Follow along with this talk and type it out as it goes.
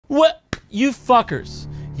What? You fuckers.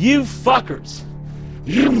 You fuckers.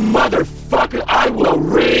 You motherfucker, I will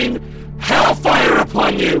rain hellfire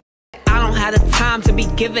upon you. I don't have the time to be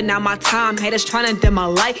giving out my time. Haters trying to dim my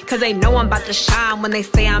light, cause they know I'm about to shine. When they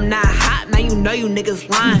say I'm not hot, now you know you niggas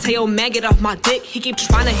lying. Tell your man get off my dick, he keep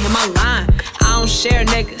trying to hit my line. I don't share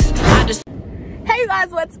niggas, I just... Hey you guys,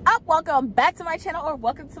 what's up? Welcome back to my channel, or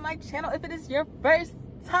welcome to my channel if it is your first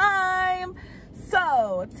time.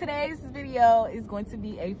 So today's video is going to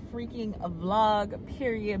be a freaking vlog,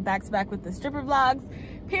 period, back to back with the stripper vlogs,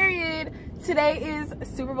 period. Today is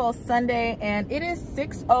Super Bowl Sunday and it is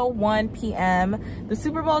 6:01 p.m. The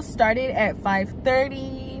Super Bowl started at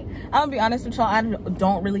 5:30. I'm gonna be honest with y'all, I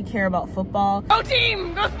don't really care about football. Go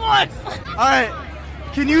team, go sports. All right,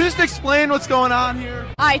 can you just explain what's going on here?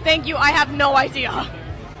 Thank you, I have no idea.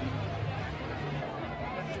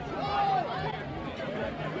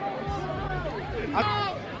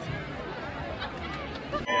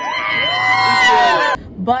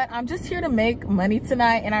 But I'm just here to make money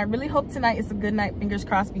tonight, and I really hope tonight is a good night, fingers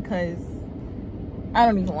crossed, because I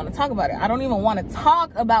don't even want to talk about it. I don't even want to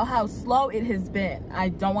talk about how slow it has been. I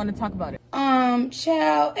don't want to talk about it.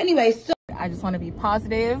 Child. Anyway, so I just want to be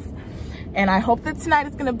positive, and I hope that tonight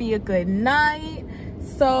is gonna be a good night.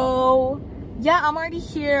 So yeah, I'm already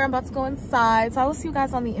here. I'm about to go inside, so I will see you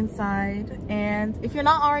guys on the inside. And if you're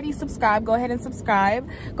not already subscribed, go ahead and subscribe.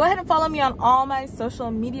 Go ahead and follow me on all my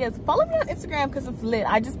social medias. Follow me on Instagram because it's lit.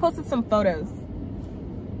 I just posted some photos,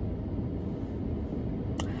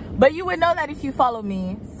 but you would know that if you follow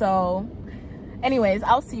me. So anyways,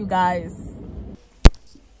 I'll see you guys.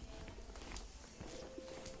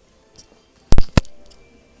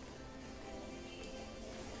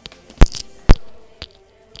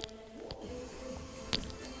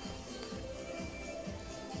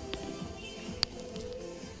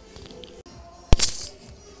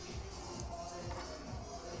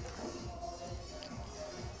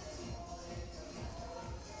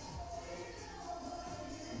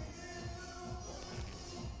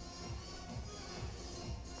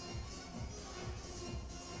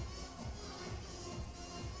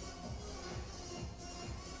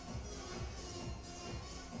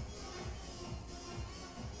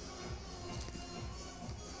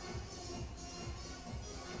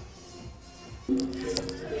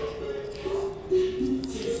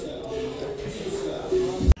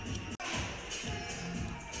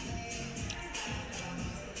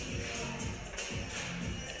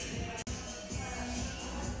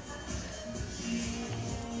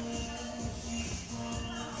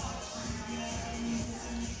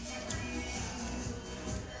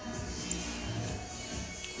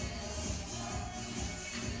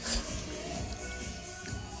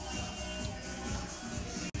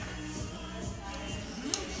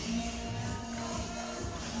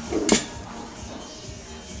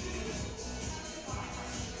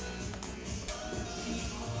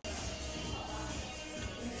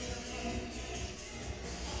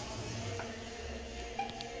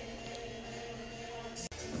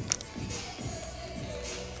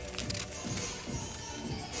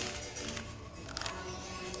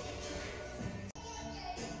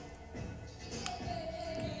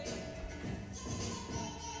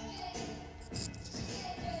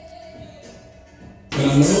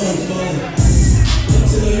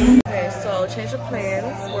 Okay, so change of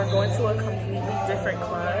plans. We're going to a completely different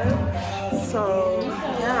club. So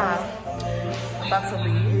yeah, I'm about to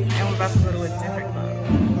leave and we're about to go to a different club.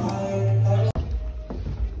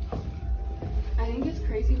 I think it's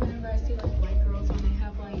crazy whenever I see like white girls when they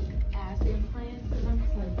have like ass implants, because I'm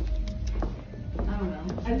just like, I don't know.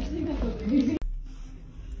 I just think that's so crazy.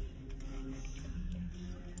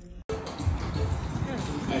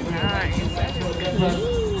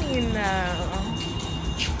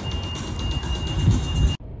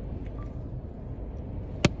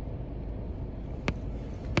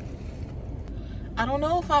 I don't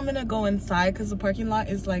know if I'm gonna go inside because the parking lot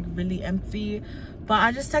is like really empty, but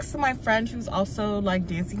I just texted my friend who's also like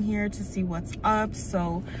dancing here to see what's up.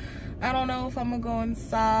 So I don't know if I'm gonna go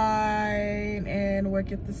inside and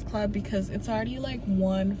work at this club because it's already like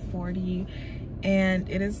 1:40 and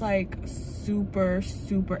it is like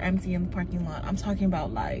super empty in the parking lot. I'm talking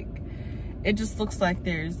about like, it just looks like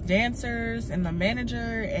there's dancers and the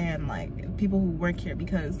manager and like people who work here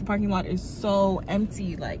because the parking lot is so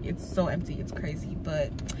empty. Like, it's so empty, it's crazy.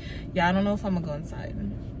 But yeah, I don't know if I'm gonna go inside.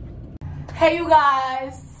 Hey you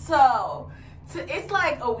guys, so it's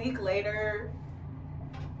like a week later.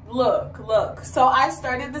 Look, so I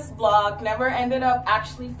started this vlog, never ended up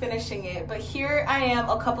actually finishing it, but here I am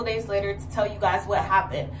a couple days later to tell you guys what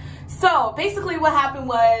happened. So basically what happened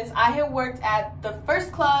was I had worked at the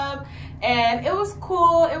first club and it was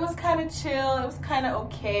cool. It was kind of chill. It was kind of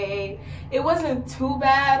okay. It wasn't too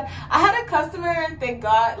bad. I had a customer that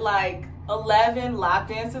got like 11 lap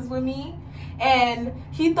dances with me, and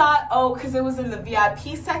he thought, oh, because it was in the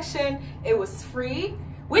VIP section, it was free,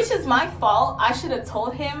 which is my fault. I should have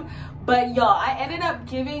told him. But y'all, I ended up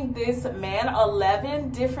giving this man 11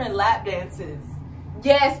 different lap dances.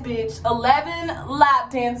 Yes, bitch, 11 lap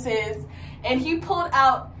dances. And he pulled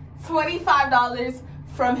out $25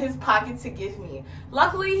 from his pocket to give me.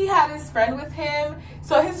 Luckily, he had his friend with him,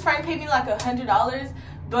 so his friend paid me like $100.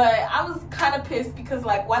 But I was kind of pissed because,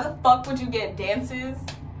 like, why the fuck would you get dances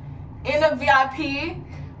in a VIP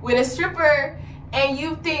with a stripper and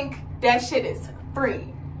you think that shit is free?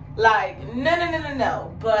 Like,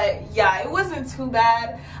 no. But yeah, it wasn't too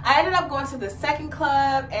bad. I ended up going to the second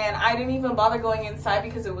club, and I didn't even bother going inside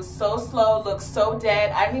because it was so slow, looked so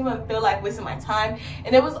dead. I didn't even feel like wasting my time,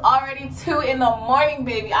 and it was already 2 in the morning,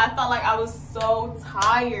 baby. I felt like I was so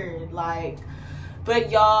tired, like.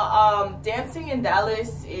 But y'all, dancing in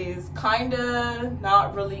Dallas is kind of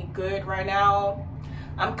not really good right now.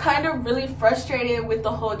 I'm kind of really frustrated with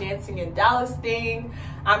the whole dancing in Dallas thing.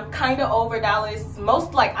 I'm kind of over Dallas.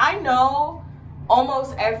 I know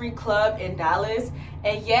almost every club in Dallas,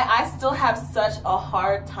 and yet I still have such a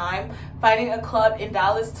hard time finding a club in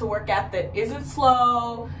Dallas to work at that isn't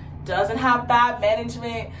slow, doesn't have bad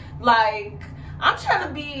management. Like, I'm trying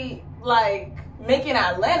to be like making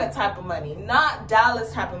Atlanta type of money, not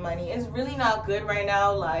Dallas type of money. It's really not good right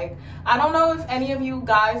now. Like, I don't know if any of you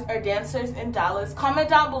guys are dancers in Dallas. Comment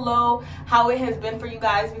down below how it has been for you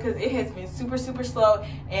guys, because it has been super slow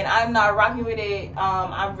and I'm not rocking with it.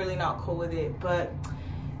 I'm really not cool with it. But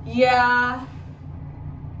yeah,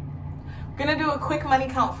 I'm gonna do a quick money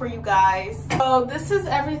count for you guys. So this is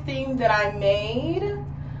everything that I made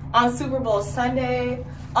on Super Bowl Sunday.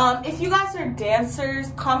 If you guys are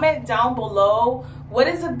dancers, comment down below what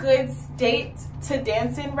is a good state to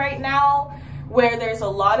dance in right now where there's a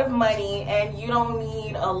lot of money and you don't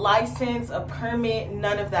need a license, a permit,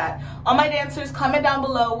 none of that. All my dancers, comment down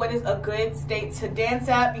below what is a good state to dance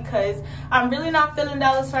at, because I'm really not feeling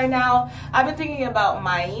Dallas right now. I've been thinking about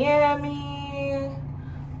Miami,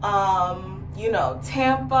 you know,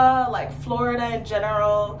 Tampa, like Florida in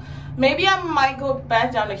general. Maybe I might go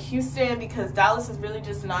back down to Houston because Dallas is really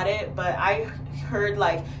just not it, but I heard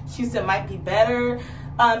like Houston might be better.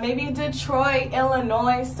 Maybe Detroit,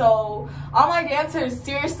 Illinois. So all my dancers,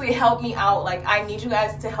 seriously help me out. Like, I need you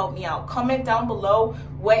guys to help me out. Comment down below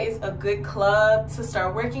what is a good club to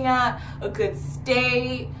start working at, a good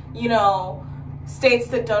state, you know, states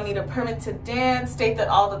that don't need a permit to dance, state that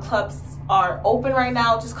all the clubs are open right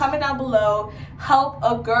now. Just comment down below, help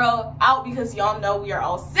a girl out, because y'all know we are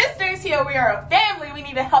all sisters here. We are a family. We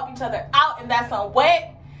need to help each other out, and that's on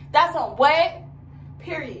what? That's on what?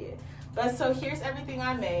 Period. But so here's everything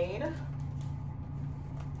I made.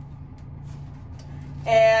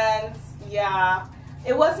 And yeah,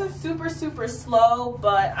 it wasn't super slow,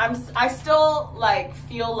 but I still like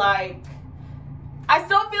feel like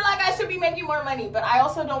I should be making more money, but I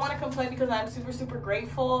also don't want to complain because I'm super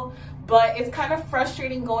grateful. But it's kind of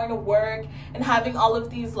frustrating going to work and having all of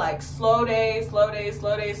these like slow days,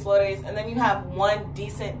 and then you have one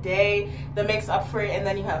decent day that makes up for it, and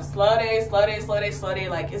then you have slow days.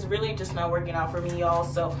 Like, it's really just not working out for me, y'all.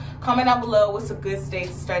 So comment down below what's a good state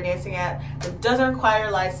to start dancing at that doesn't require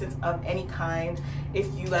a license of any kind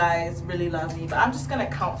if you guys really love me. But I'm just gonna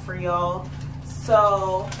count for y'all.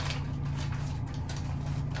 So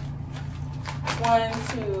 1,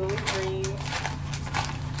 2, 3,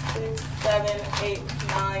 6, 7, 8,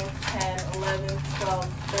 9, 10, 11, 12,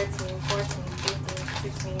 13, 14, 15,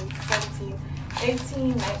 16, 17,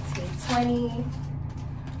 18, 19, 20,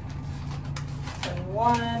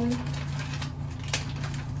 21,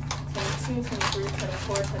 22, 23,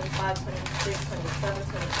 24, 25, 26, 27,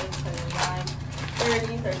 28, 29,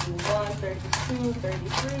 30, 31, 32,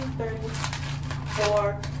 33,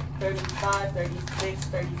 34, 35, 36,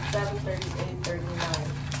 37, 38, 39,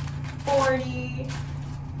 40,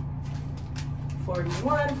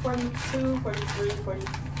 41, 42, 43,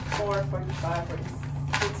 44, 45,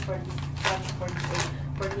 46, 47, 48,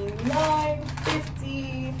 49,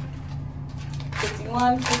 50,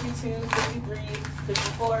 51, 52, 53,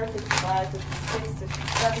 54, 55, 56,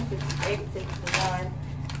 57, 58, 59,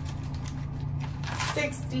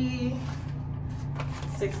 60,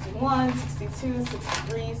 61, 62,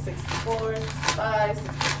 63, 64, 65,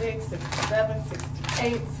 66, 67,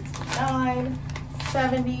 68, 69,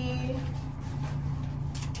 70,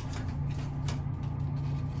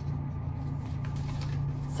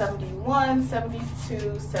 71,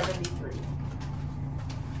 72, 73.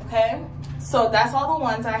 Okay? So that's all the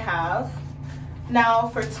ones I have. Now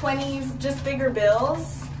for 20s, just bigger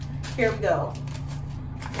bills, here we go.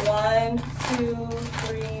 1, 2,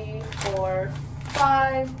 3, 4,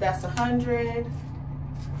 5, that's 100.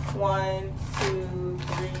 1, 2,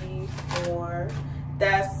 3, 4,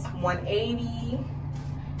 that's 180.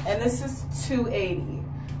 And this is 280.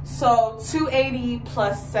 So 280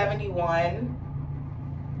 plus 71,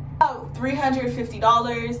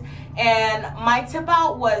 $350. And my tip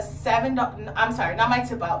out was $7. I'm sorry, not my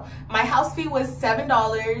tip out. My house fee was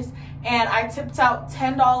 $7, and I tipped out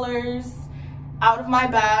 $10 out of my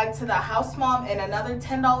bag to the house mom and another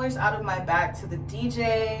 $10 out of my bag to the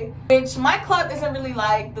DJ. Which my club isn't really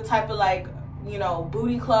like the type of like, you know,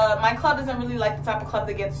 booty club. My club isn't really like the type of club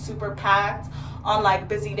that gets super packed on like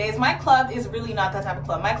busy days. My club is really not that type of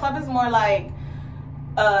club. My club is more like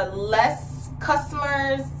less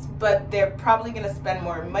customers, but they're probably gonna spend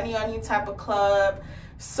more money on you type of club.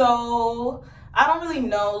 So I don't really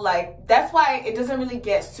know, like, that's why it doesn't really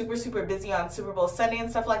get super busy on Super Bowl Sunday and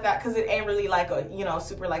stuff like that, because it ain't really like a, you know,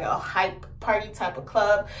 super like a hype party type of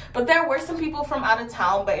club. But there were some people from out of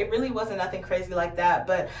town, but it really wasn't nothing crazy like that.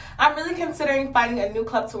 But I'm really considering finding a new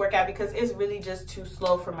club to work at because it's really just too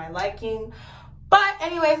slow for my liking. But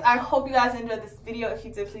anyways, I hope you guys enjoyed this video. If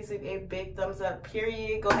you did, please leave a big thumbs up,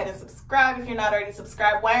 period. Go ahead and subscribe if you're not already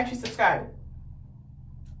subscribed. Why aren't you subscribed?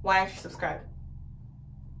 Why aren't you subscribed?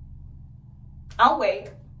 I'll wait.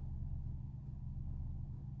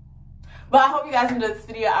 But I hope you guys enjoyed this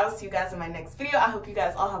video. I will see you guys in my next video. I hope you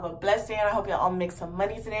guys all have a blessed day, and I hope y'all all make some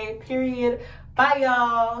money today, period. Bye,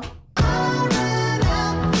 y'all.